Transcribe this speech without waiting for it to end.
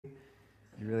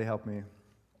You really helped me.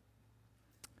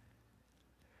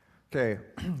 Okay,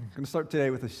 I'm going to start today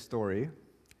with a story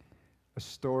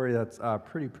that's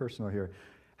pretty personal here.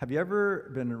 Have you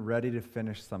ever been ready to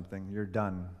finish something? You're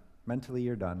done. Mentally,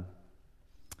 you're done.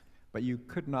 But you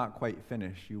could not quite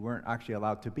finish. You weren't actually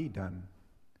allowed to be done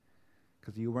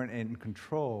because you weren't in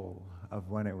control of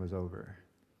when it was over.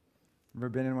 Ever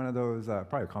been in one of those,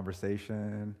 probably a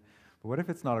conversation, but what if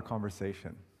it's not a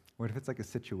conversation? What if it's like a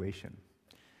situation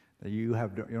that you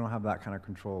don't have that kind of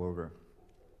control over?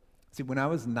 See, when I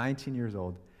was 19 years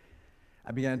old,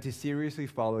 I began to seriously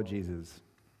follow Jesus.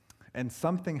 And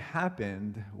something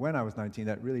happened when I was 19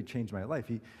 that really changed my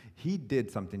life. He did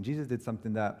something. Jesus did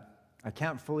something that I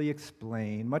can't fully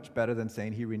explain, much better than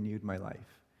saying he renewed my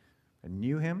life. I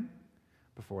knew him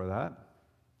before that.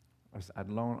 I'd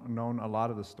known a lot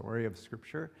of the story of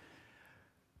Scripture,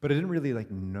 but I didn't really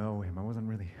know him. I wasn't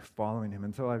really following him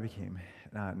until I became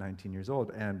 19 years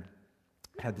old and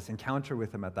had this encounter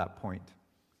with him at that point.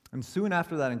 And soon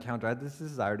after that encounter, I had this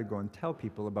desire to go and tell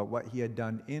people about what he had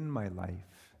done in my life.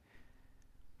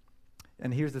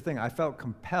 And here's the thing, I felt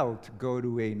compelled to go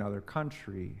to another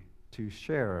country to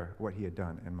share what he had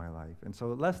done in my life. And so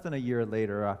less than a year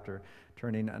later, after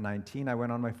turning 19, I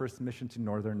went on my first mission to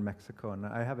northern Mexico, and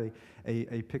I have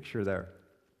a picture there.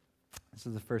 This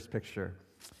is the first picture.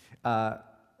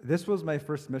 This was my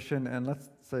first mission, and let's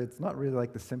say it's not really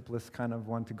like the simplest kind of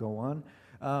one to go on.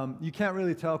 You can't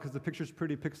really tell because the picture's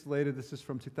pretty pixelated. This is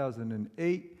from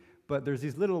 2008, but there's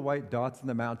these little white dots in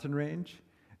the mountain range,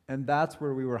 and that's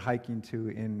where we were hiking to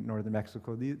in northern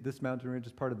Mexico. This mountain range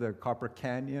is part of the Copper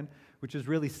Canyon, which is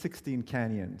really 16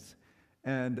 canyons.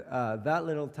 And that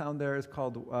little town there is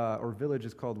called, or village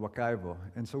is called Huacaibo.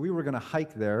 And so we were going to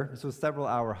hike there. This was a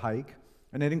several-hour hike,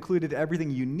 and it included everything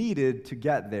you needed to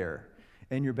get there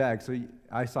in your bag. So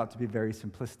I sought to be very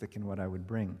simplistic in what I would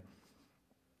bring.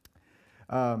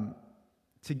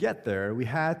 To get there, we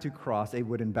had to cross a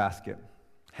wooden basket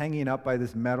hanging up by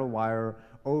this metal wire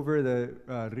over the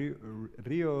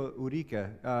Rio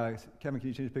Urica. Kevin, can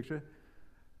you change the picture?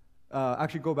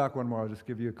 Actually, go back one more. I'll just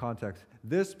give you a context.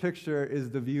 This picture is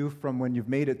the view from when you've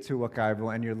made it to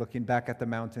Huacaibo and you're looking back at the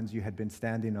mountains you had been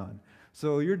standing on.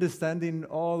 So you're descending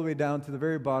all the way down to the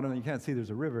very bottom, and you can't see there's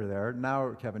a river there.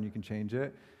 Now, Kevin, you can change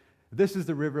it. This is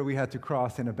the river we had to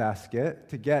cross in a basket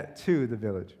to get to the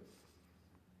village.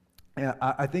 Yeah,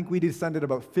 I think we descended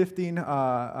about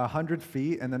 1,500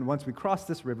 feet, and then once we crossed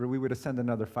this river, we would ascend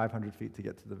another 500 feet to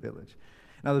get to the village.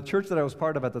 Now, the church that I was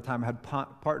part of at the time had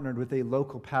partnered with a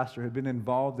local pastor who had been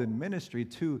involved in ministry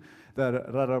to the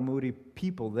Raramuri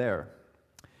people there.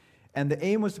 And the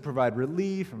aim was to provide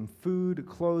relief and food,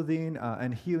 clothing,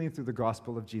 and healing through the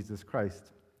gospel of Jesus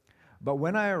Christ. But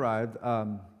when I arrived,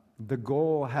 the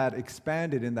goal had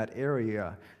expanded in that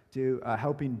area to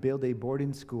helping build a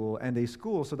boarding school and a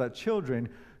school so that children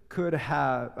could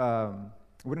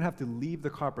wouldn't have to leave the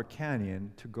Copper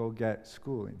Canyon to go get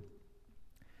schooling.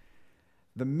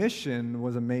 The mission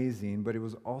was amazing, but it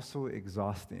was also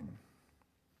exhausting.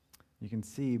 You can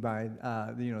see by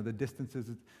the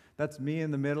distances. That's me in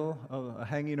the middle,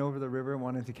 hanging over the river,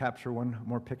 wanting to capture one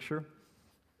more picture.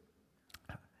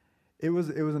 It was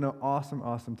an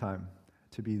awesome time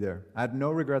to be there. I had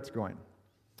no regrets going.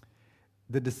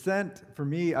 The descent, for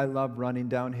me, I love running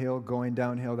downhill, going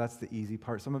downhill. That's the easy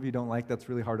part. Some of you don't like that's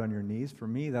really hard on your knees. For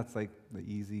me, that's like the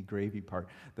easy gravy part.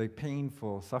 The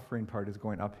painful, suffering part is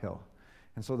going uphill.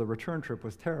 And so the return trip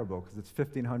was terrible because it's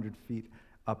 1,500 feet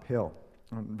uphill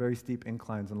on very steep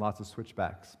inclines and lots of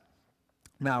switchbacks.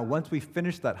 Now, once we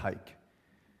finished that hike,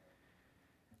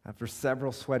 after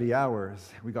several sweaty hours,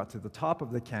 we got to the top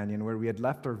of the canyon where we had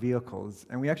left our vehicles,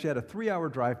 and we actually had a 3-hour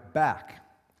drive back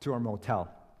to our motel.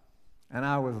 And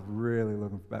I was really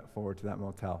looking forward to that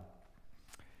motel.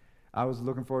 I was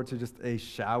looking forward to just a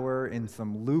shower in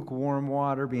some lukewarm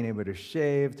water, being able to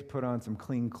shave, to put on some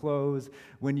clean clothes.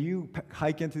 When you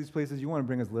hike into these places, you want to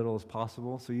bring as little as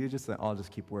possible. So you just say, I'll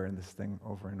just keep wearing this thing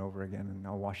over and over again, and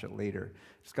I'll wash it later.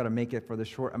 Just got to make it for the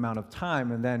short amount of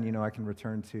time, and then, I can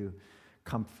return to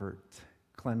comfort,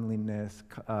 cleanliness,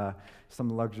 some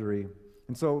luxury.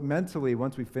 And so mentally,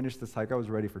 once we finished this hike, I was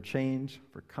ready for change,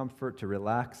 for comfort, to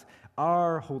relax.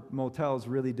 Our motels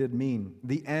really did mean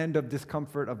the end of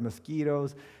discomfort of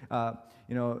mosquitoes,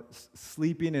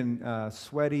 sleeping in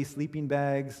sweaty sleeping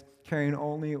bags, carrying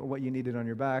only what you needed on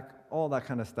your back, all that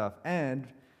kind of stuff. And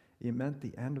it meant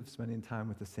the end of spending time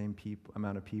with the same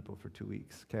amount of people for 2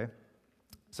 weeks, okay?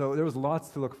 So there was lots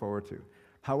to look forward to.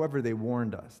 However, they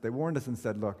warned us. They warned us and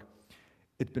said, look,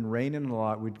 it's been raining a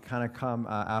lot. We'd kind of come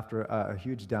after a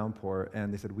huge downpour,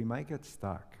 and they said, we might get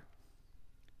stuck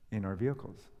in our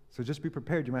vehicles. So just be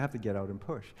prepared. You might have to get out and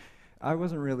push. I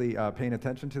wasn't really paying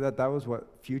attention to that. That was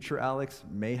what future Alex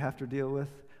may have to deal with.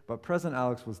 But present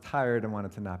Alex was tired and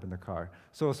wanted to nap in the car.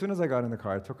 So as soon as I got in the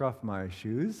car, I took off my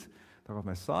shoes, took off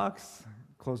my socks,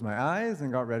 closed my eyes,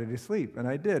 and got ready to sleep. And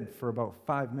I did for about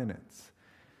 5 minutes.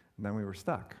 And then we were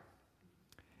stuck.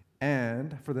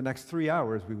 And for the next 3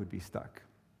 hours, we would be stuck.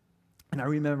 And I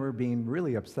remember being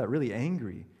really upset, really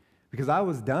angry, because I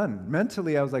was done.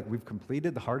 Mentally, I was like, we've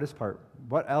completed the hardest part.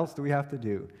 What else do we have to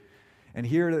do? And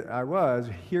here I was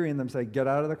hearing them say, get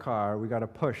out of the car. We got to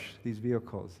push these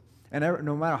vehicles. And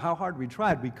no matter how hard we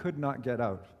tried, we could not get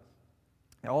out.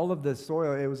 All of the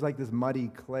soil, it was like this muddy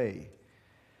clay.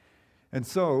 And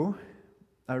so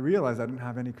I realized I didn't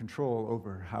have any control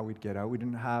over how we'd get out. We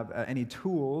didn't have any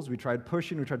tools. We tried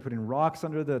pushing. We tried putting rocks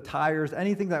under the tires,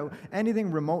 anything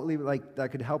remotely like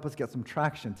that could help us get some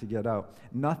traction to get out.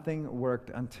 Nothing worked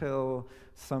until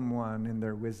someone in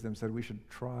their wisdom said we should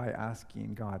try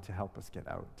asking God to help us get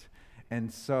out. And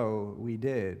so we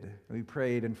did. We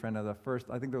prayed in front of the first,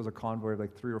 I think there was a convoy of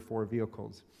like 3 or 4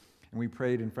 vehicles. And we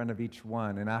prayed in front of each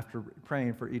one. And after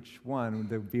praying for each one,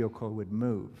 the vehicle would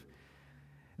move.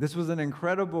 This was an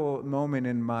incredible moment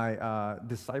in my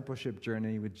discipleship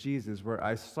journey with Jesus where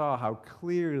I saw how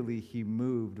clearly he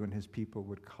moved when his people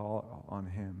would call on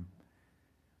him.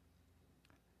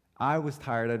 I was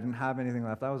tired. I didn't have anything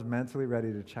left. I was mentally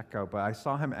ready to check out, but I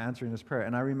saw him answering this prayer,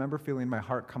 and I remember feeling my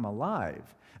heart come alive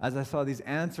as I saw these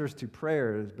answers to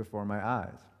prayers before my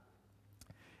eyes.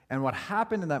 And what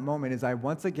happened in that moment is I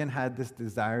once again had this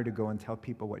desire to go and tell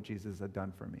people what Jesus had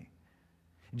done for me.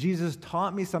 Jesus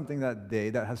taught me something that day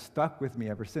that has stuck with me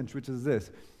ever since, which is this: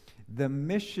 the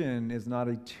mission is not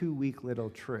a 2-week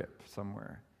little trip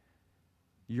somewhere.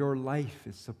 Your life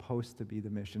is supposed to be the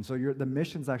mission. So the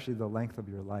mission's actually the length of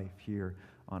your life here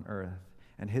on earth.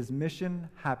 And his mission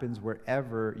happens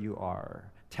wherever you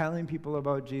are. Telling people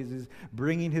about Jesus,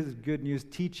 bringing his good news,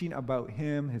 teaching about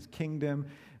him, his kingdom,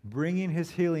 bringing his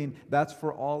healing, that's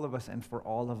for all of us and for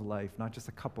all of life, not just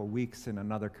a couple weeks in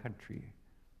another country.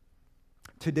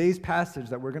 Today's passage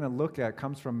that we're going to look at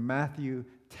comes from Matthew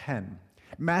 10.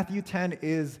 Matthew 10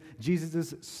 is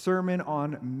Jesus' sermon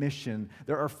on mission.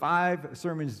 There are 5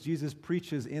 sermons Jesus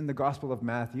preaches in the Gospel of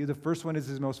Matthew. The first one is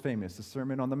his most famous, the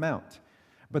Sermon on the Mount.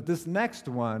 But this next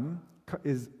one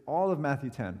is all of Matthew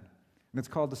 10, and it's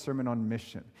called the Sermon on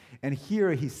Mission. And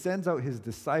here he sends out his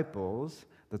disciples,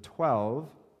 the 12,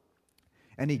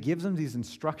 and he gives them these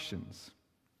instructions.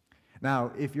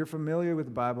 Now, if you're familiar with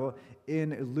the Bible,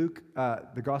 in Luke,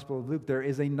 the Gospel of Luke, there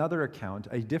is another account,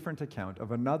 a different account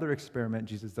of another experiment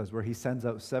Jesus does where he sends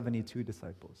out 72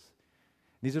 disciples.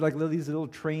 These are like these little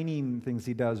training things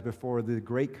he does before the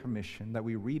Great Commission that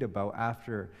we read about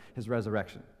after his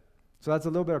resurrection. So that's a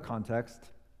little bit of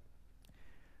context.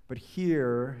 But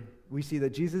here, we see that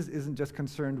Jesus isn't just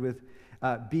concerned with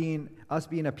being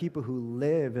a people who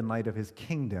live in light of his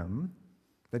kingdom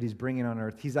that he's bringing on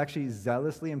earth. He's actually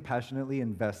zealously and passionately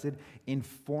invested in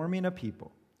forming a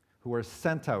people who are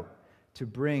sent out to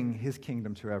bring his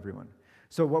kingdom to everyone.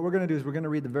 So what we're going to do is we're going to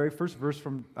read the very first verse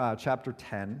from chapter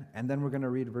 10, and then we're going to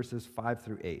read verses 5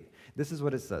 through 8. This is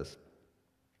what it says.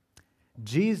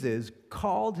 Jesus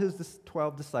called his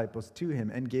 12 disciples to him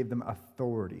and gave them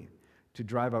authority to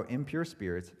drive out impure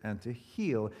spirits and to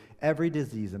heal every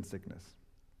disease and sickness.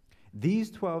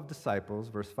 These 12 disciples,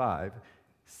 verse 5,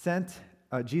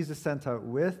 Jesus sent out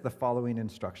with the following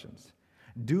instructions.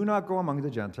 Do not go among the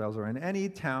Gentiles or in any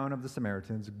town of the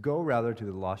Samaritans. Go rather to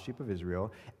the lost sheep of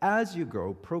Israel. As you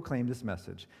go, proclaim this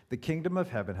message. The kingdom of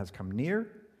heaven has come near.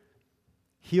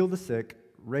 Heal the sick,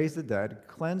 raise the dead,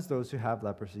 cleanse those who have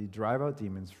leprosy, drive out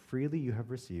demons. Freely you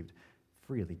have received,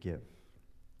 freely give.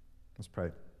 Let's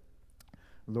pray.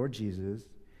 Lord Jesus,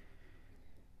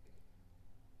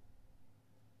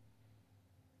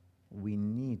 we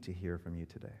need to hear from you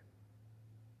today.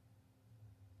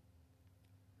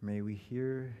 May we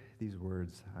hear these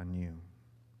words anew.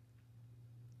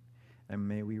 And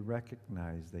may we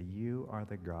recognize that you are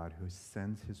the God who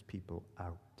sends his people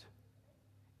out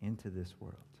into this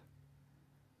world.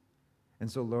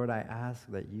 And so, Lord, I ask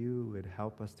that you would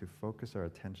help us to focus our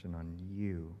attention on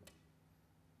you,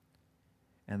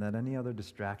 and that any other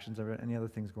distractions or any other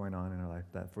things going on in our life,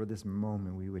 that for this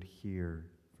moment we would hear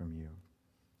from you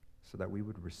so that we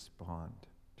would respond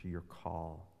to your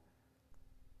call.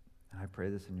 And I pray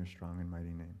this in your strong and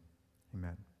mighty name.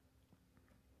 Amen.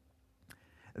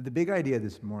 The big idea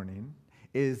this morning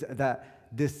is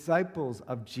that disciples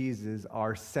of Jesus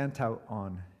are sent out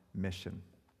on mission.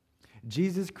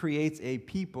 Jesus creates a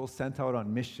people sent out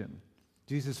on mission.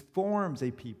 Jesus forms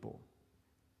a people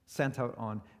sent out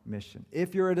on mission.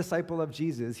 If you're a disciple of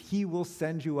Jesus, he will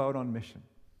send you out on mission.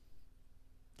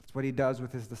 It's what he does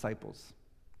with his disciples.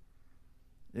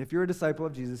 If you're a disciple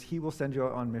of Jesus, he will send you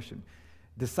out on mission.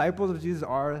 Disciples of Jesus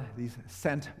are these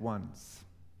sent ones.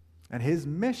 And his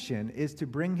mission is to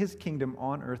bring his kingdom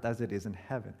on earth as it is in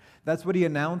heaven. That's what he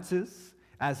announces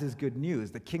as his good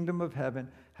news. The kingdom of heaven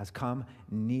has come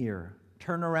near.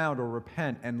 Turn around or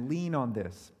repent and lean on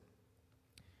this.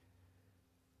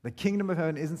 The kingdom of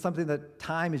heaven isn't something that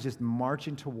time is just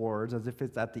marching towards as if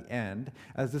it's at the end.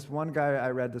 As this one guy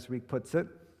I read this week puts it,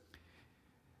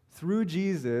 through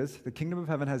Jesus, the kingdom of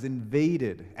heaven has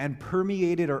invaded and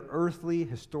permeated our earthly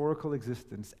historical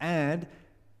existence and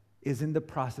is in the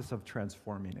process of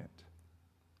transforming it.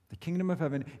 The kingdom of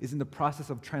heaven is in the process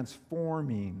of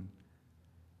transforming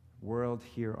the world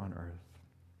here on earth.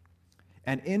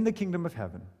 And in the kingdom of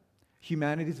heaven,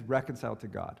 humanity is reconciled to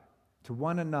God, to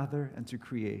one another, and to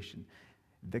creation.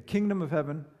 The kingdom of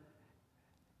heaven,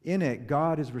 in it,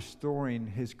 God is restoring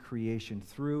his creation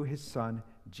through his Son,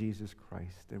 Jesus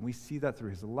Christ. And we see that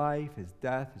through his life, his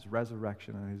death, his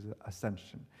resurrection, and his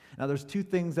ascension. Now, there's two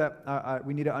things that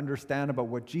we need to understand about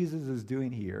what Jesus is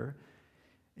doing here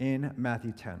in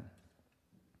Matthew 10.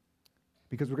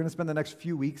 Because we're going to spend the next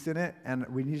few weeks in it, and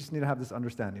we just need to have this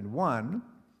understanding. One,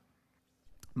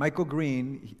 Michael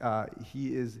Green,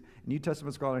 he is a New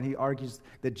Testament scholar, and he argues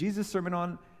that Jesus' Sermon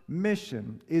on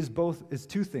Mission is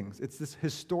two things. It's this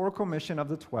historical mission of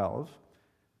the 12,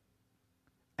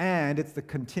 and it's the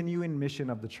continuing mission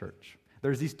of the church.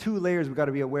 There's these two layers we've got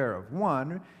to be aware of.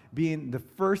 One being the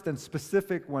first and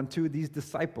specific one to these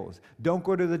disciples. Don't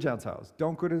go to the Gentiles.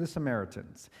 Don't go to the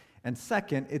Samaritans. And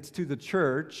second, it's to the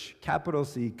church, capital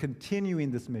C,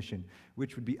 continuing this mission,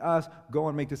 which would be us, go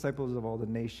and make disciples of all the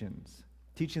nations,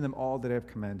 teaching them all that I have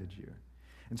commanded you.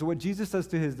 And so what Jesus says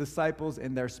to his disciples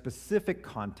in their specific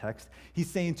context, he's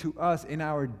saying to us in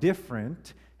our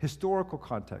different historical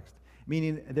context,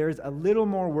 meaning there's a little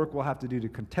more work we'll have to do to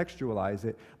contextualize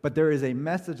it, but there is a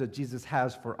message that Jesus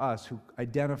has for us who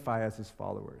identify as his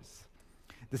followers.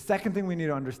 The second thing we need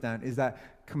to understand is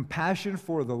that compassion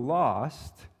for the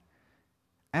lost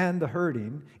and the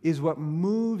hurting is what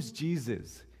moves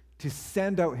Jesus to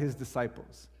send out his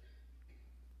disciples.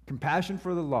 Compassion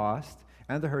for the lost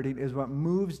and the hurting is what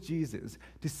moves Jesus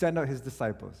to send out his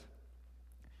disciples.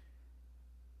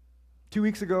 2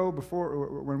 weeks ago,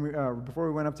 before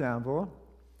we went up to Anvil,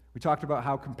 we talked about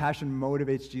how compassion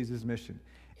motivates Jesus' mission.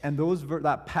 And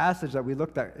that passage that we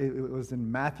looked at, it was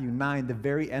in Matthew 9, the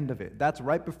very end of it. That's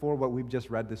right before what we've just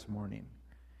read this morning.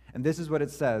 And this is what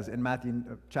it says in Matthew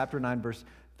chapter 9, verse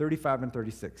 35 and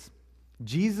 36.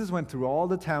 Jesus went through all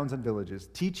the towns and villages,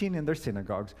 teaching in their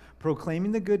synagogues,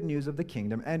 proclaiming the good news of the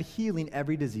kingdom, and healing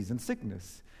every disease and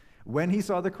sickness. When he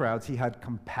saw the crowds, he had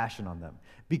compassion on them,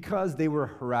 because they were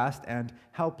harassed and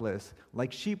helpless,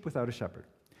 like sheep without a shepherd.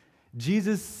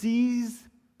 Jesus sees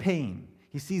pain.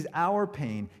 He sees our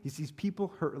pain. He sees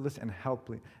people hurtless and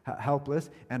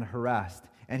helpless and harassed.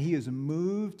 And he is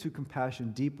moved to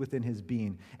compassion deep within his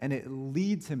being, and it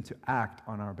leads him to act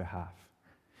on our behalf.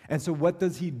 And so what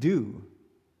does he do?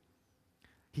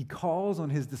 He calls on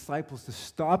his disciples to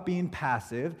stop being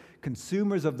passive,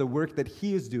 consumers of the work that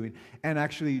he is doing, and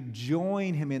actually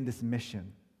join him in this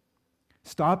mission.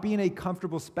 Stop being a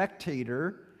comfortable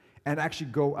spectator and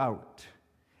actually go out.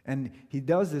 And he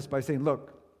does this by saying,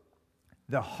 look,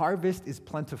 the harvest is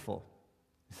plentiful.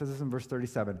 He says this in verse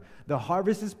 37. The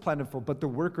harvest is plentiful, but the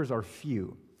workers are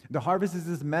few. The harvest is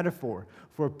this metaphor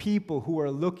for people who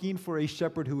are looking for a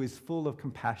shepherd who is full of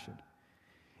compassion.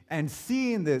 And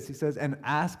seeing this, he says, and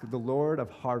ask the Lord of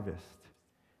harvest,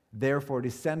 therefore, to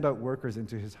send out workers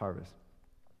into his harvest.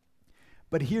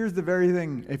 But here's the very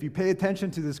thing. If you pay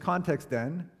attention to this context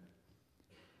then,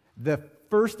 the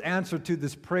first answer to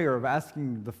this prayer of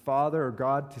asking the Father or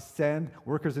God to send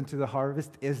workers into the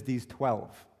harvest is these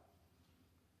 12.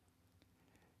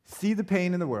 See the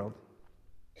pain in the world.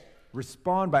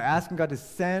 Respond by asking God to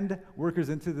send workers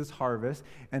into this harvest.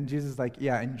 And Jesus is like,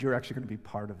 yeah, and you're actually going to be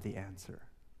part of the answer.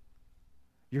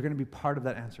 You're going to be part of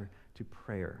that answer to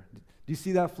prayer. Do you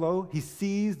see that flow? He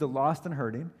sees the lost and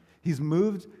hurting. He's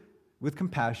moved with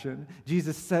compassion.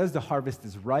 Jesus says the harvest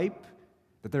is ripe,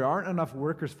 that there aren't enough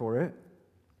workers for it.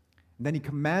 And then he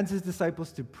commands his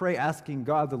disciples to pray, asking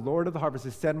God, the Lord of the harvest,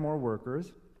 to send more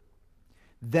workers.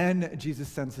 Then Jesus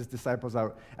sends his disciples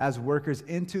out as workers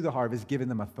into the harvest, giving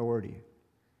them authority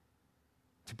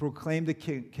to proclaim the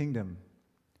kingdom,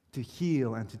 to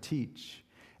heal, and to teach.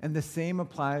 And the same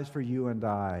applies for you and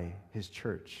I, his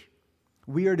church.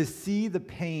 We are to see the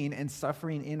pain and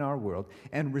suffering in our world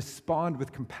and respond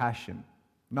with compassion,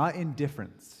 not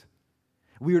indifference.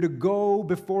 We are to go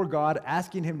before God,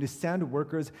 asking him to send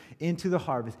workers into the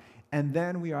harvest. And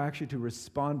then we are actually to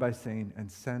respond by saying,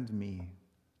 and send me.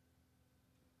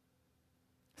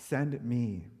 send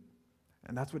me.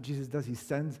 And that's what Jesus does. He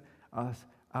sends us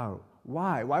out.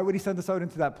 Why? Why would he send us out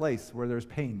into that place where there's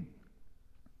pain?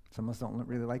 Some of us don't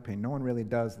really like pain. No one really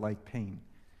does like pain.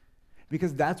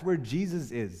 Because that's where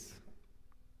Jesus is.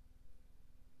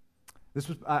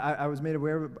 I was made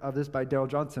aware of this by Darrell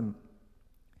Johnson.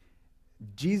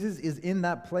 Jesus is in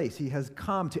that place. He has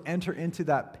come to enter into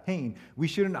that pain. We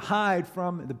shouldn't hide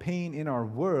from the pain in our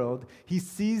world. He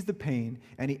sees the pain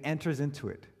and he enters into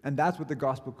it. And that's what the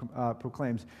gospel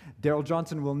proclaims. Darrell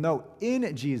Johnson will note,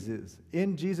 in Jesus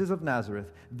of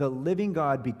Nazareth, the living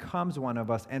God becomes one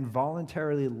of us and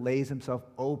voluntarily lays himself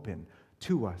open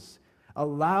to us,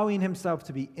 allowing himself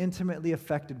to be intimately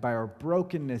affected by our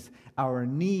brokenness, our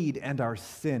need, and our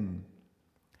sin.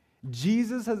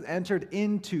 Jesus has entered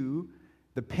into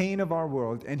the pain of our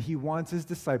world, and he wants his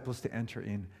disciples to enter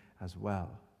in as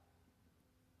well.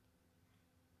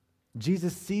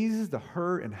 Jesus sees the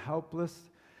hurt and helpless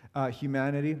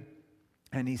humanity,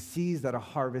 and he sees that a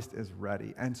harvest is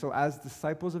ready. And so as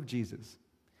disciples of Jesus,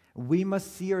 we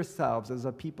must see ourselves as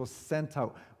a people sent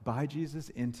out by Jesus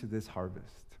into this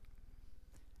harvest.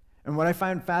 And what I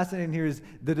find fascinating here is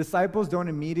the disciples don't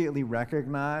immediately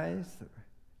recognize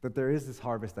that there is this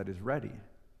harvest that is ready.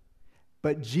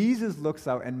 But Jesus looks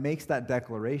out and makes that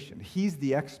declaration. He's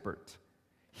the expert.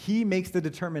 He makes the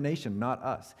determination, not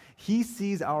us. He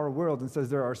sees our world and says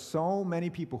there are so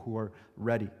many people who are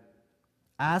ready.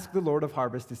 Ask the Lord of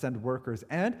harvest to send workers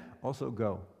and also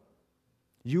go.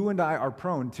 You and I are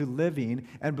prone to living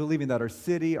and believing that our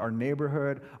city, our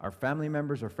neighborhood, our family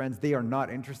members, our friends, they are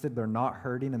not interested, they're not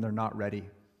hurting, and they're not ready.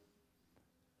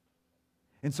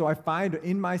 And so I find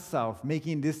in myself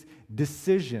making this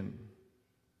decision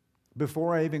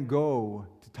before I even go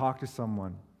to talk to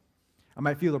someone. I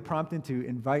might feel a prompting to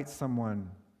invite someone,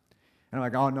 and I'm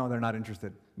like, oh, no, they're not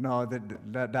interested. No,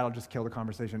 that'll just kill the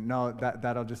conversation. No,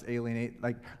 that'll just alienate.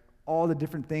 Like, all the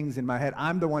different things in my head.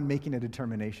 I'm the one making a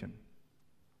determination.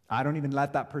 I don't even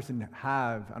let that person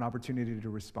have an opportunity to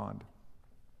respond.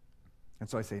 And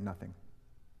so I say nothing.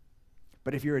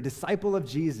 But if you're a disciple of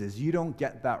Jesus, you don't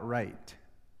get that right.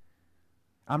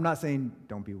 I'm not saying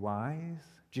don't be wise.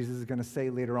 Jesus is going to say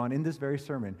later on in this very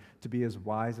sermon to be as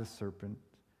wise as serpent,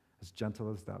 as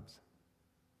gentle as doves.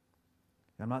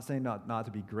 I'm not saying not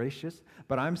to be gracious,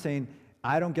 but I'm saying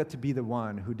I don't get to be the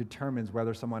one who determines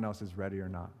whether someone else is ready or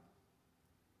not.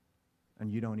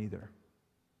 And you don't either.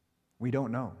 We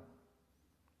don't know.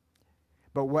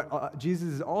 But what Jesus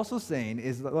is also saying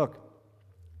is that, look,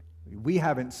 we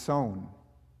haven't sown.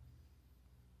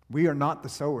 We are not the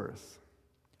sowers.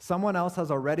 Someone else has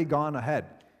already gone ahead.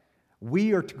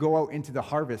 We are to go out into the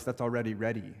harvest that's already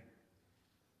ready.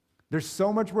 There's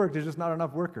so much work, there's just not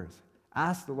enough workers.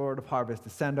 Ask the Lord of harvest to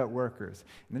send out workers.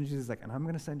 And then Jesus is like, and I'm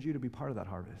going to send you to be part of that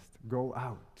harvest. Go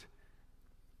out.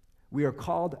 We are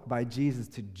called by Jesus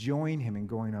to join him in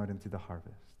going out into the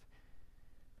harvest.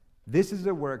 This is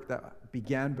a work that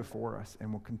began before us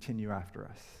and will continue after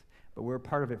us. But we're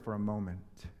part of it for a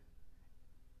moment.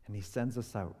 And he sends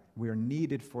us out. We are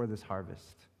needed for this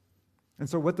harvest. And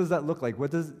so what does that look like?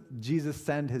 What does Jesus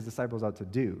send his disciples out to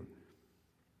do?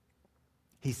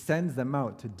 He sends them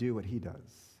out to do what he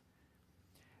does.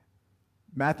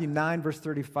 Matthew 9, verse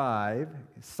 35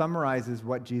 summarizes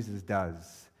what Jesus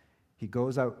does. He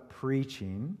goes out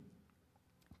preaching,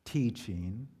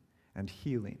 teaching, and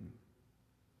healing.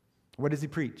 What does he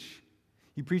preach?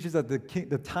 He preaches that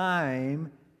the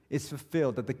time is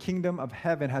fulfilled, that the kingdom of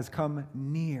heaven has come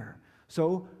near.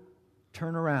 So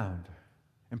turn around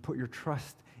and put your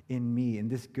trust in me, in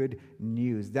this good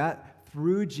news, that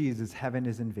through Jesus, heaven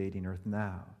is invading earth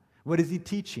now. What is he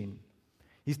teaching?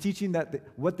 He's teaching that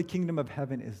what the kingdom of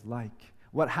heaven is like,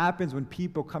 what happens when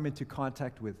people come into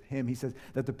contact with him. He says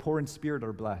that the poor in spirit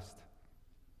are blessed,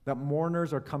 that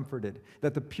mourners are comforted,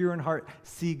 that the pure in heart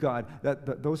see God,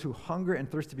 that those who hunger and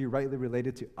thirst to be rightly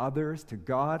related to others, to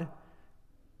God,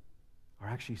 are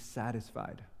actually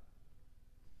satisfied,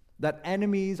 that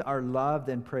enemies are loved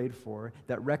and prayed for,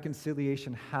 that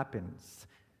reconciliation happens.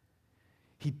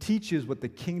 He teaches what the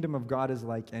kingdom of God is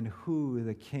like and who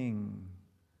the king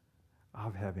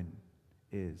of heaven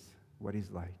is, what he's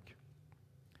like.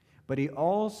 But he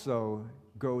also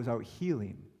goes out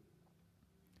healing.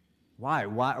 Why?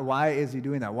 Why is he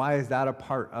doing that? Why is that a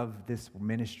part of this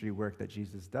ministry work that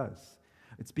Jesus does?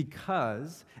 It's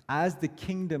because as the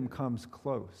kingdom comes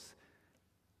close,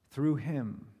 through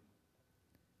him,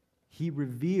 he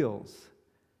reveals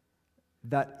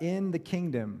that in the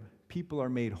kingdom, people are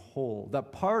made whole.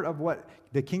 That part of what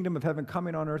the kingdom of heaven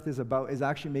coming on earth is about is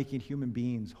actually making human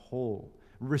beings whole,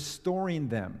 restoring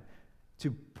them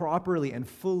to properly and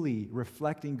fully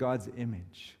reflecting God's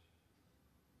image.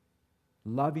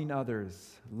 loving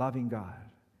others, loving God.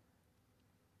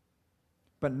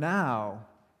 But now,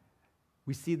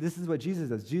 we see this is what Jesus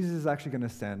does. Jesus is actually going to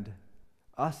send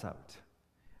us out.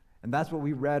 And that's what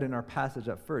we read in our passage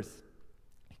at first.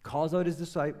 He calls out his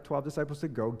 12 disciples to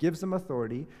go, gives them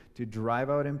authority to drive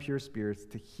out impure spirits,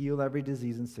 to heal every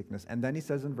disease and sickness. And then he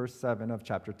says in verse 7 of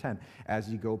chapter 10, as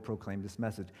you go, proclaim this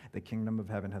message, the kingdom of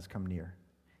heaven has come near.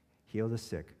 Heal the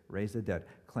sick, raise the dead,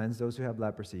 cleanse those who have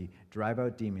leprosy, drive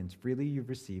out demons. Freely you've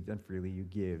received and freely you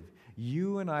give.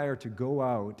 You and I are to go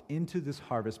out into this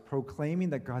harvest proclaiming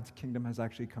that God's kingdom has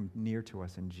actually come near to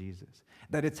us in Jesus.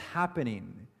 That it's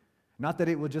happening. Not that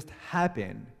it will just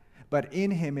happen, but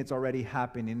in him it's already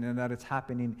happening, and that it's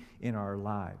happening in our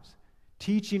lives.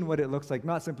 Teaching what it looks like,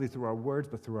 not simply through our words,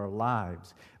 but through our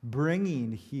lives.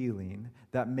 Bringing healing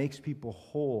that makes people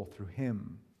whole through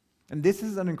him. And this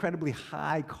is an incredibly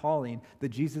high calling that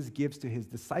Jesus gives to his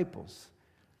disciples.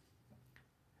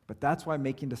 But that's why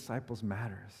making disciples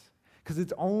matters. Because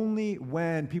it's only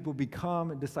when people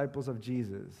become disciples of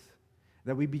Jesus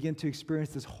that we begin to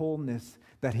experience this wholeness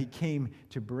that he came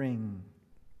to bring.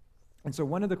 And so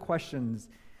one of the questions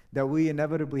that we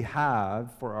inevitably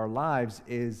have for our lives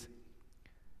is,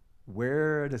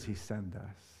 where does he send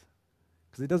us?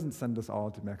 Because he doesn't send us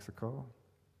all to Mexico.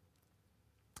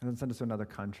 He doesn't send us to another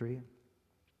country.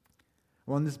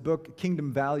 Well, in this book,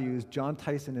 Kingdom Values, John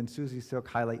Tyson and Susie Silk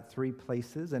highlight 3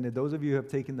 places. And if those of you who have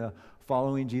taken the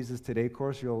Following Jesus Today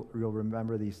course, you'll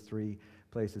remember these 3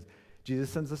 places.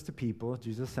 Jesus sends us to people,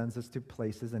 Jesus sends us to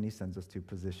places, and he sends us to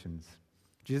positions.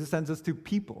 Jesus sends us to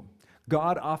people.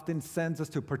 God often sends us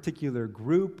to a particular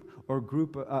group or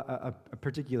a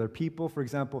particular people. For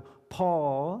example,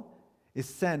 Paul is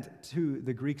sent to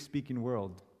the Greek-speaking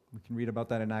world. We can read about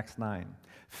that in Acts 9.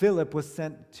 Philip was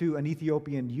sent to an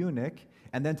Ethiopian eunuch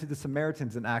and then to the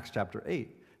Samaritans in Acts chapter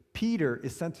 8. Peter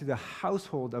is sent to the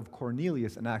household of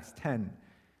Cornelius in Acts 10.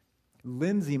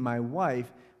 Lindsay, my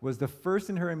wife, was the first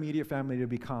in her immediate family to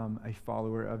become a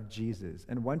follower of Jesus.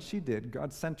 And once she did,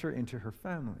 God sent her into her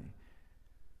family.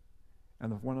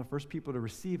 And one of the first people to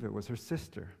receive it was her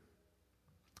sister.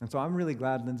 And so I'm really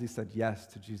glad Lindsay said yes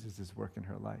to Jesus' work in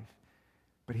her life.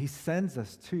 But he sends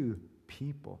us to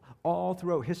people. All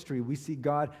throughout history, we see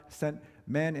God sent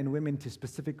men and women to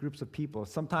specific groups of people,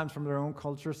 sometimes from their own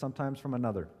culture, sometimes from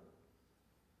another.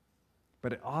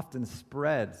 But it often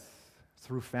spreads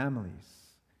through families,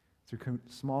 through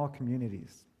small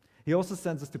communities. He also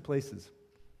sends us to places.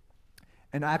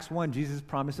 In Acts 1, Jesus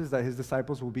promises that his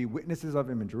disciples will be witnesses of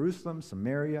him in Jerusalem,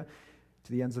 Samaria,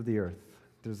 to the ends of the earth.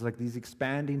 There's like these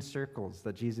expanding circles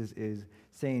that Jesus is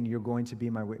saying, you're going to be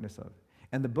my witness of.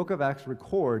 And the book of Acts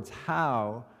records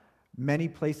how many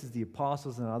places the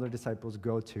apostles and other disciples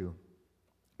go to.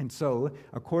 And so,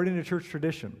 according to church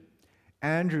tradition,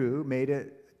 Andrew made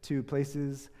it to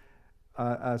places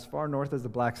as far north as the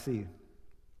Black Sea.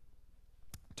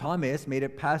 Thomas made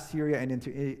it past Syria and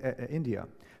into India.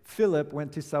 Philip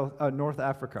went to North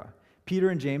Africa. Peter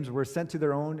and James were sent to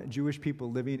their own Jewish people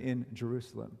living in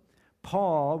Jerusalem.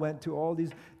 Paul went to all these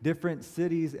different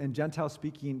cities and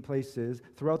Gentile-speaking places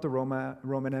throughout the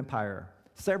Roman Empire,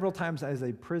 several times as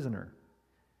a prisoner.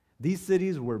 These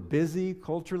cities were busy,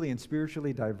 culturally and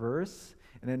spiritually diverse,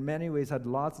 and in many ways had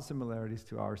lots of similarities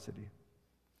to our city.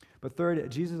 But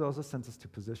third, Jesus also sends us to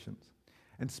positions.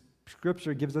 And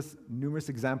Scripture gives us numerous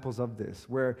examples of this,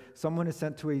 where someone is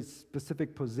sent to a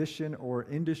specific position or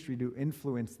industry to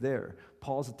influence there.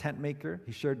 Paul's a tent maker.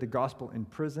 He shared the gospel in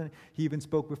prison. He even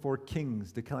spoke before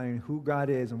kings, declaring who God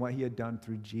is and what he had done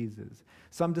through Jesus.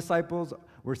 Some disciples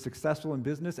were successful in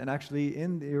business and actually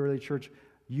in the early church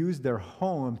used their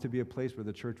home to be a place where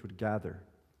the church would gather.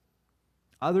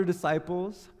 Other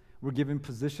disciples were given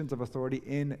positions of authority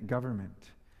in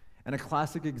government. And a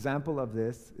classic example of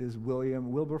this is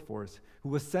William Wilberforce, who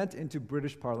was sent into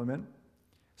British Parliament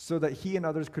so that he and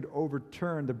others could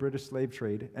overturn the British slave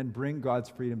trade and bring God's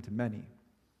freedom to many.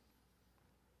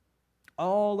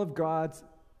 All of God's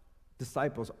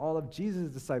disciples, all of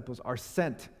Jesus' disciples are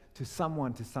sent to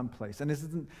someone, to some place. And this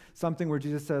isn't something where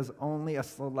Jesus says only a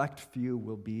select few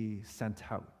will be sent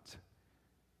out.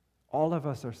 All of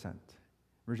us are sent.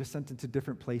 We're just sent into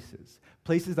different places.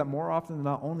 Places that more often than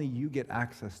not only you get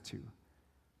access to.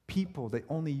 People that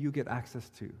only you get access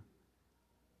to.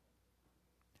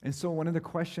 And so one of the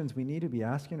questions we need to be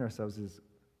asking ourselves is,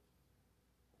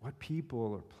 what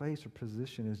people or place or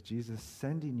position is Jesus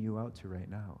sending you out to right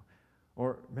now?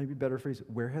 Or maybe better phrase,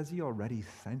 where has he already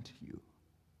sent you?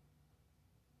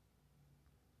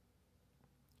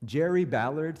 Jerry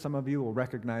Ballard, some of you will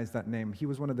recognize that name. He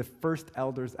was one of the first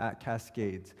elders at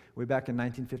Cascades way back in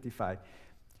 1955.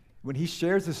 When he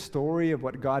shares the story of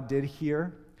what God did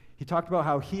here, He talked about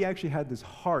how he actually had this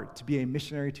heart to be a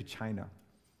missionary to China.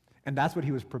 And that's what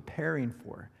he was preparing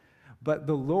for. But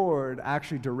the Lord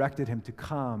actually directed him to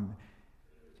come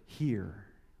here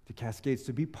to Cascades,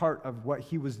 to be part of what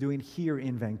he was doing here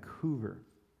in Vancouver.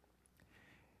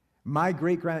 My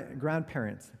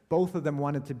great-grandparents, both of them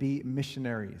wanted to be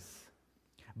missionaries.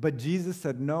 But Jesus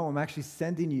said, no, I'm actually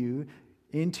sending you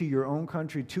into your own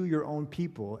country, to your own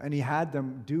people. And he had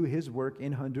them do his work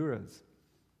in Honduras.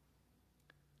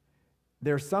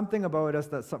 There's something about us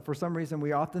that for some reason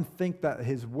we often think that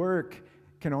his work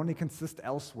can only consist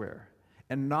elsewhere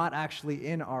and not actually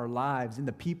in our lives, in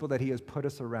the people that he has put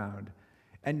us around.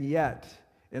 And yet,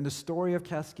 in the story of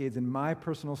Cascades, in my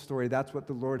personal story, that's what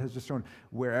the Lord has just shown.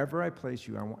 Wherever I place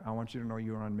you, I want you to know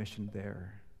you are on mission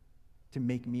there, to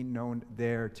make me known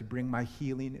there, to bring my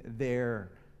healing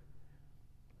there.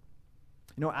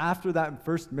 You know, after that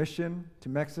first mission to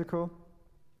Mexico,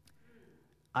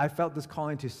 I felt this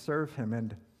calling to serve him,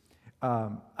 and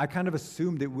I kind of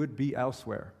assumed it would be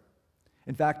elsewhere.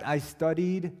 In fact, I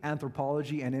studied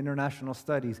anthropology and international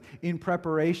studies in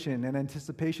preparation and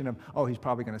anticipation of, he's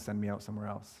probably going to send me out somewhere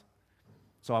else.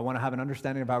 So I want to have an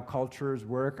understanding of how cultures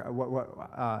work,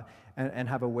 and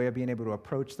have a way of being able to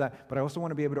approach that. But I also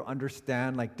want to be able to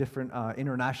understand like different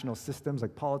international systems,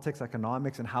 like politics,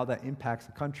 economics, and how that impacts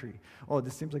the country.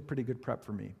 This seems like pretty good prep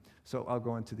for me. So I'll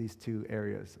go into these two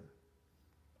areas.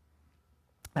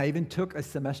 I even took a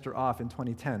semester off in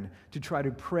 2010 to try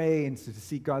to pray and to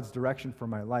seek God's direction for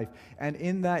my life. And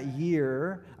in that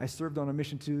year, I served on a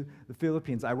mission to the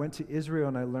Philippines. I went to Israel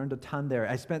and I learned a ton there.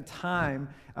 I spent time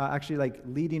actually like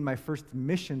leading my first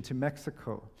mission to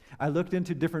Mexico. I looked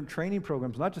into different training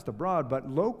programs, not just abroad, but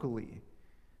locally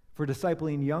for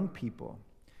discipling young people.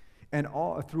 And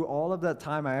through all of that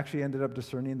time, I actually ended up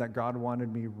discerning that God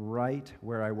wanted me right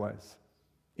where I was,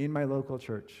 in my local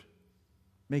church,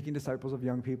 making disciples of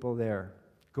young people there,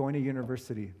 going to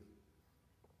university.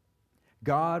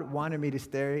 God wanted me to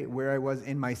stay where I was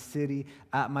in my city,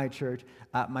 at my church,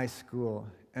 at my school,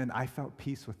 and I felt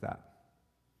peace with that.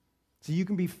 So you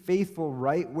can be faithful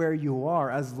right where you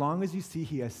are as long as you see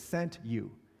he has sent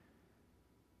you.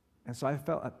 And so I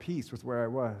felt at peace with where I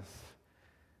was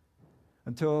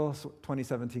until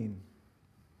 2017.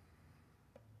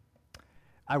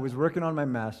 I was working on my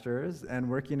master's and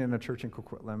working in a church in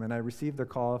Coquitlam, and I received a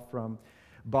call from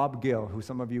Bob Gill, who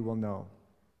some of you will know.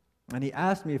 And he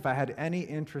asked me if I had any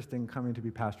interest in coming to be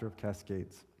pastor of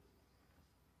Cascades.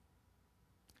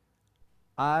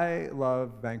 I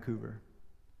love Vancouver.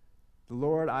 The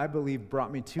Lord, I believe,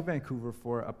 brought me to Vancouver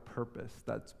for a purpose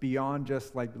that's beyond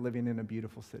just like living in a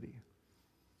beautiful city.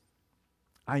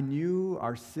 I knew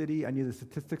our city, I knew the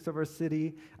statistics of our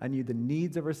city, I knew the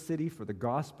needs of our city for the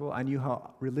gospel, I knew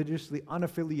how religiously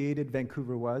unaffiliated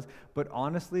Vancouver was, but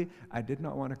honestly, I did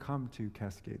not want to come to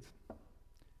Cascades.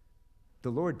 The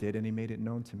Lord did, and he made it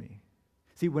known to me.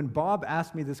 See, when Bob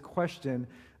asked me this question,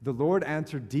 the Lord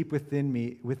answered deep within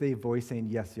me with a voice saying,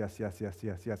 yes, yes, yes, yes,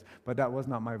 yes, yes, but that was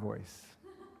not my voice.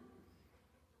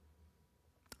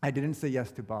 I didn't say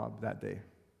yes to Bob that day.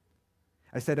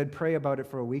 I said I'd pray about it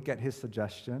for a week at his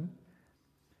suggestion.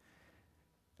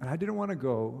 And I didn't want to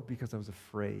go because I was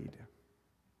afraid.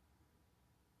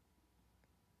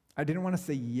 I didn't want to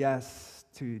say yes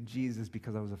to Jesus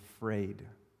because I was afraid.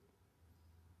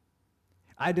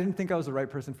 I didn't think I was the right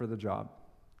person for the job.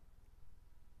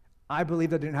 I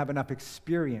believed I didn't have enough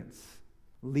experience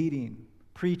leading,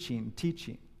 preaching,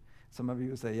 teaching. Some of you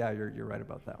will say, yeah, you're right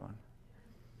about that one.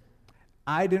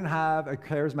 I didn't have a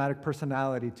charismatic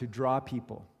personality to draw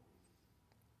people.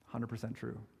 100%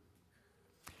 true.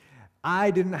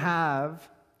 I didn't have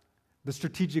the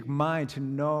strategic mind to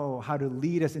know how to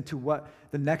lead us into what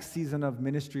the next season of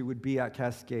ministry would be at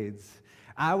Cascades.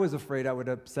 I was afraid I would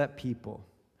upset people.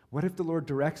 What if the Lord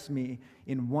directs me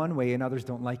in one way and others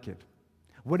don't like it?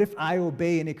 What if I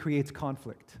obey and it creates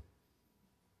conflict?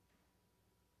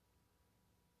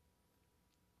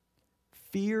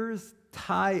 Fears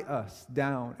tie us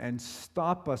down and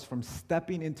stop us from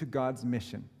stepping into God's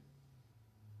mission.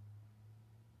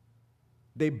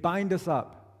 They bind us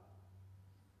up.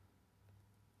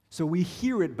 So we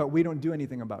hear it, but we don't do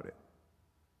anything about it.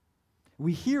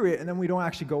 We hear it, and then we don't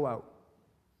actually go out.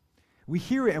 We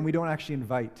hear it, and we don't actually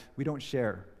invite. We don't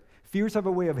share. Fears have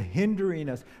a way of hindering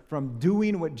us from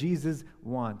doing what Jesus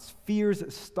wants. Fears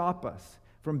stop us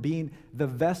from being the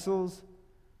vessels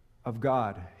of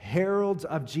God, heralds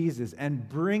of Jesus, and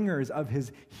bringers of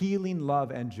his healing love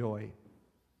and joy.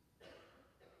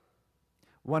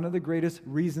 One of the greatest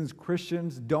reasons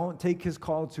Christians don't take his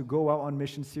call to go out on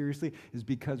mission seriously is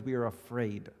because we are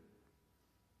afraid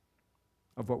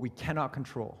of what we cannot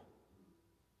control,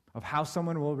 of how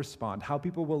someone will respond, how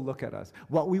people will look at us,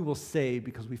 what we will say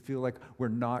because we feel like we're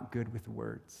not good with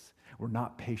words, we're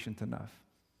not patient enough.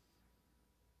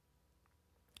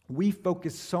 We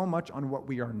focus so much on what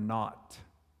we are not,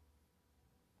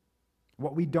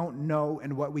 what we don't know,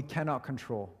 and what we cannot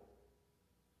control.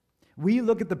 We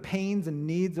look at the pains and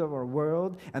needs of our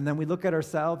world, and then we look at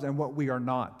ourselves and what we are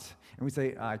not. And we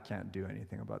say, I can't do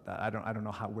anything about that. I don't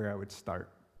know where I would start.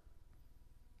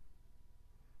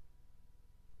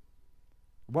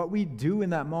 What we do in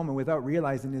that moment without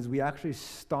realizing is we actually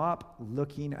stop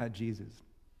looking at Jesus.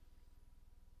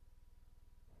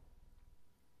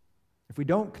 If we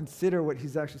don't consider what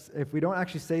if we don't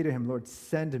actually say to him, Lord,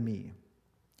 send me,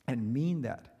 and mean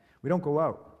that, we don't go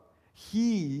out.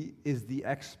 He is the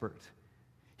expert.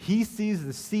 He sees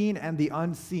the seen and the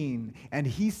unseen, and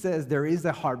he says there is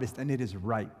a harvest and it is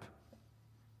ripe.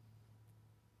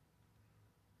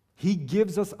 He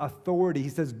gives us authority. He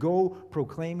says, go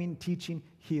proclaiming, teaching,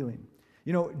 healing.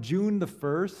 You know, June the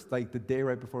 1st, like the day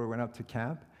right before we went out to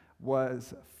camp,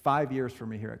 was 5 years for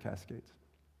me here at Cascades.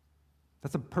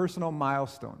 That's a personal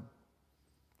milestone.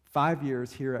 5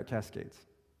 years here at Cascades.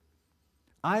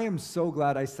 I am so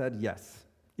glad I said yes,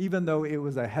 even though it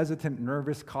was a hesitant,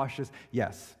 nervous, cautious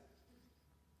yes.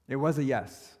 It was a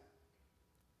yes.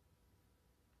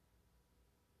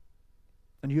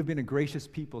 And you've been a gracious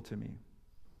people to me.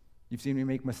 You've seen me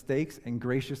make mistakes and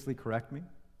graciously correct me.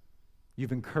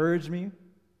 You've encouraged me.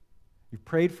 You've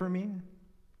prayed for me.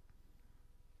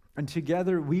 And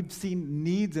together, we've seen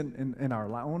needs in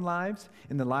our own lives,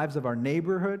 in the lives of our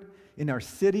neighborhood, in our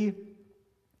city.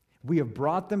 We have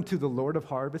brought them to the Lord of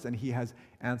Harvest, and he has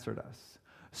answered us.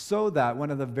 So that one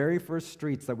of the very first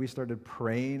streets that we started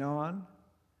praying on,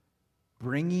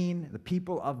 bringing the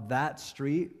people of that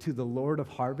street to the Lord of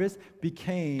Harvest,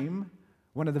 became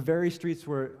one of the very streets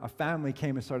where a family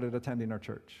came and started attending our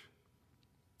church.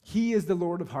 He is the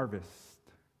Lord of Harvest.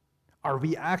 Are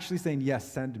we actually saying,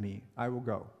 yes, send me, I will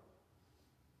go?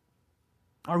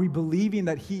 Are we believing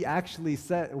that he actually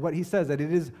said what he says, that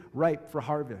it is ripe for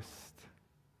harvest?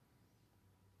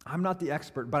 I'm not the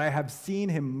expert, but I have seen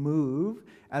him move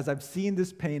as I've seen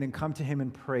this pain and come to him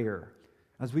in prayer,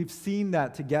 as we've seen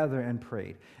that together and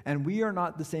prayed. And we are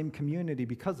not the same community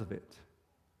because of it.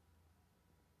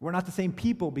 We're not the same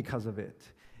people because of it.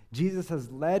 Jesus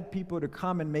has led people to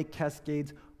come and make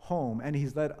Cascades home, and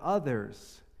he's led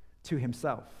others to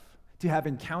himself, to have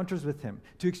encounters with him,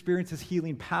 to experience his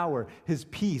healing power, his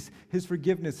peace, his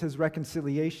forgiveness, his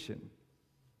reconciliation.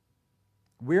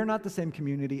 We're not the same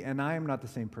community, and I am not the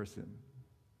same person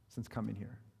since coming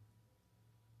here.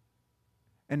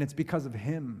 And it's because of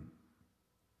him.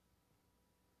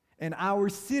 And our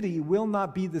city will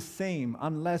not be the same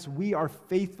unless we are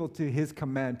faithful to his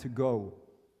command to go.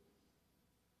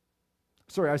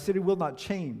 Our city will not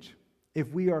change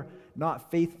if we are not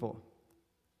faithful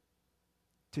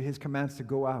to his commands to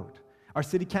go out. Our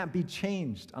city can't be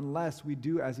changed unless we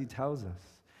do as he tells us.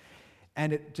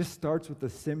 And it just starts with the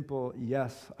simple,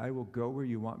 yes, I will go where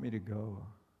you want me to go.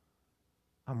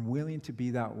 I'm willing to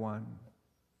be that one,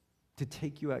 to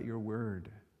take you at your word.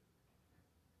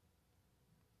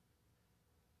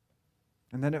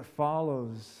 And then it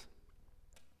follows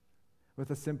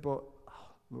with a simple,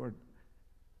 Lord,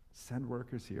 send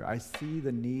workers here. I see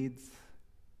the needs.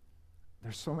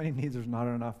 There's so many needs, there's not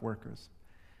enough workers.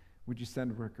 Would you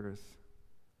send workers?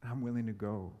 I'm willing to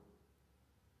go.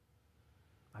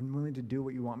 I'm willing to do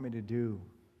what you want me to do.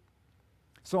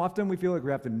 So often we feel like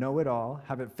we have to know it all,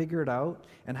 have it figured out,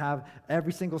 and have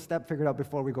every single step figured out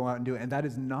before we go out and do it. And that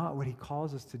is not what he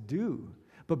calls us to do.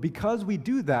 But because we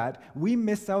do that, we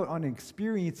miss out on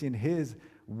experiencing his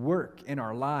work in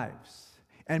our lives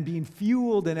and being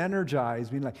fueled and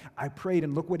energized, being like, I prayed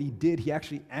and look what he did. He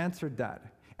actually answered that.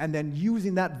 And then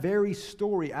using that very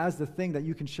story as the thing that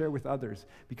you can share with others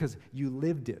because you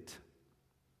lived it.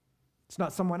 It's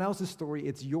not someone else's story,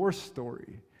 it's your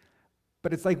story.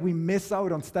 But it's like we miss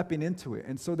out on stepping into it.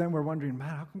 And so then we're wondering, man,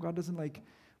 how come God doesn't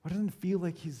feel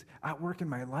like he's at work in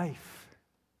my life?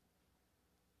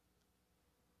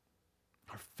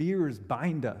 Our fears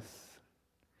bind us,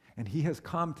 and he has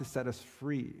come to set us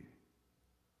free.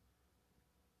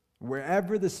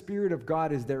 Wherever the Spirit of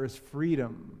God is, there is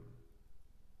freedom.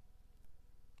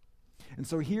 And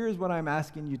so here's what I'm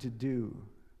asking you to do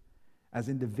as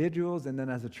individuals and then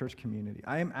as a church community.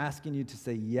 I am asking you to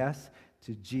say yes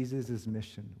to Jesus'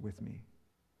 mission with me.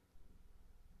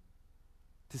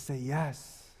 To say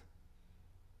yes.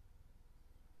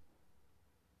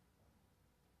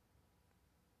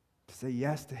 To say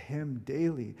yes to him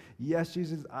daily. Yes,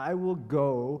 Jesus, I will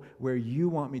go where you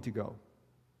want me to go.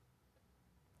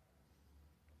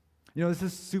 You know, this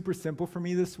is super simple for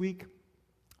me this week.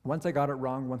 Once I got it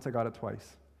wrong, once I got it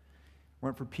twice.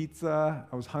 Went for pizza,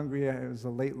 I was hungry, it was a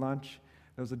late lunch.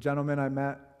 There was a gentleman I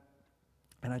met,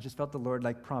 and I just felt the Lord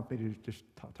prompt me to just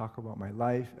talk about my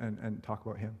life and talk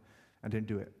about him. I didn't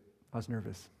do it. I was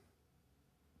nervous.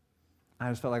 I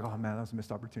just felt like, oh man, that was a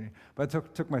missed opportunity. But I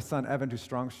took my son Evan to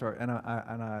Strong Start, and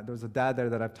there was a dad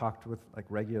there that I've talked with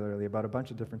regularly about a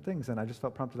bunch of different things, and I just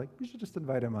felt prompted, you should just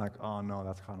invite him. I'm like, oh no,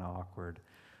 that's kind of awkward.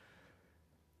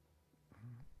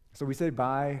 So we said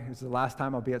bye. It was the last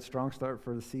time I'll be at Strong Start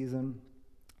for the season,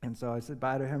 and so I said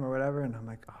bye to him or whatever, and I'm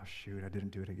like, oh shoot, I didn't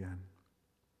do it again.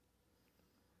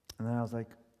 And then I was like,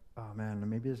 oh man,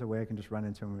 maybe there's a way I can just run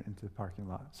into him into the parking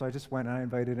lot. So I just went and I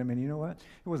invited him, and you know what?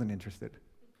 He wasn't interested.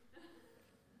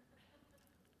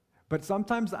 But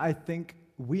sometimes I think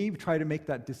we try to make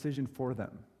that decision for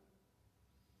them.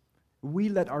 We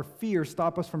let our fear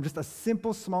stop us from just a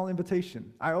simple, small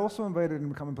invitation. I also invited him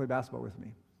to come and play basketball with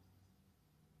me.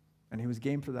 And he was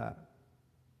game for that.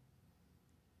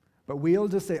 But we'll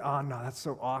just say, oh no, that's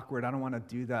so awkward. I don't want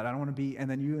to do that. I don't want to be, and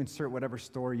then you insert whatever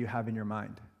story you have in your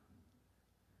mind.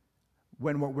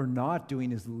 When what we're not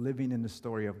doing is living in the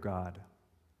story of God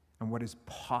and what is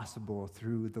possible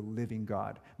through the living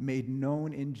God, made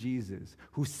known in Jesus,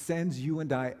 who sends you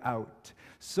and I out.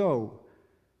 So,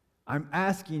 I'm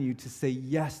asking you to say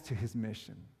yes to his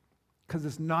mission, because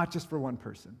it's not just for one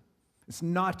person. It's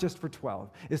not just for 12.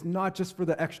 It's not just for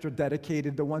the extra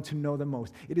dedicated, the ones who know the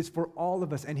most. It is for all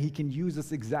of us, and he can use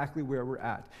us exactly where we're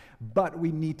at. But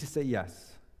we need to say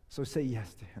yes. So say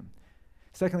yes to him.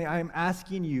 Secondly, I am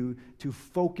asking you to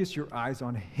focus your eyes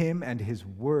on him and his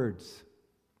words.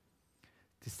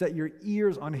 To set your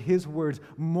ears on his words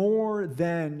more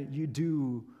than you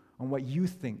do on what you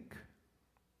think.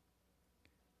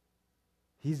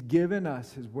 He's given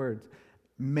us his words.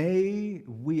 May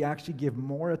we actually give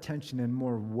more attention and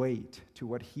more weight to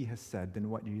what he has said than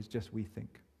what we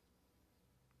think.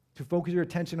 To focus your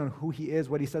attention on who he is,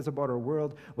 what he says about our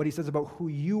world, what he says about who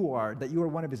you are, that you are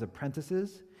one of his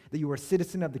apprentices, that you are a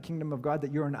citizen of the kingdom of God,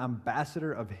 that you're an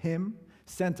ambassador of him,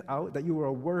 sent out, that you are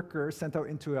a worker sent out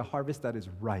into a harvest that is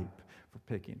ripe for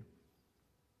picking.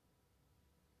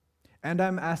 And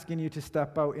I'm asking you to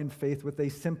step out in faith with a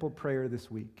simple prayer this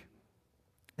week.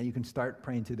 And you can start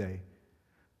praying today.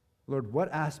 Lord,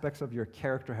 what aspects of your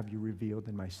character have you revealed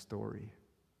in my story?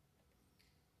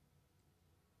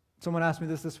 Someone asked me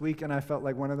this week, and I felt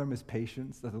like one of them is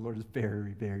patience, that the Lord is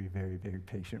very, very, very, very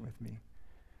patient with me.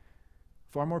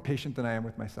 Far more patient than I am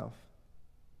with myself.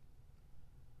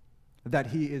 That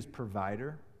he is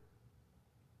provider.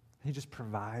 He just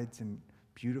provides in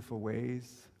beautiful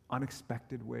ways,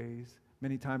 unexpected ways.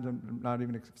 Many times I'm not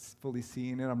even fully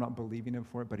seeing it. I'm not believing him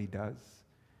for it, but he does.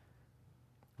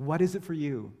 What is it for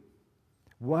you?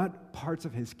 What parts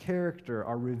of his character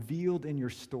are revealed in your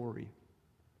story?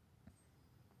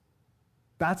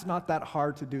 That's not that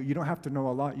hard to do. You don't have to know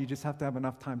a lot. You just have to have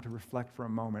enough time to reflect for a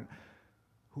moment.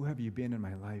 Who have you been in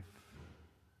my life?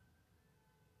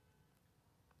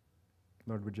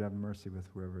 Lord, would you have mercy with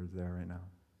whoever is there right now?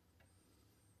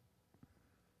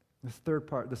 This third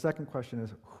part, the second question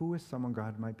is, who is someone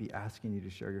God might be asking you to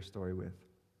share your story with?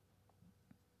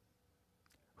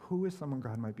 Who is someone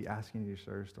God might be asking you to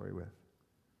share your story with?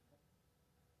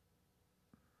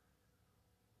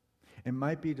 It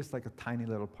might be just like a tiny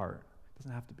little part. It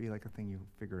doesn't have to be like a thing you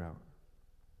figure out.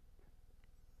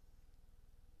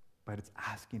 But it's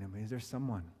asking him, is there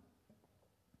someone?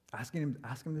 Ask him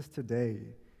this today,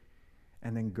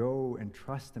 and then go and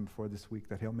trust him for this week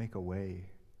that he'll make a way.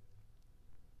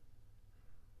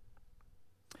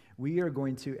 We are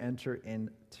going to enter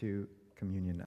into communion now.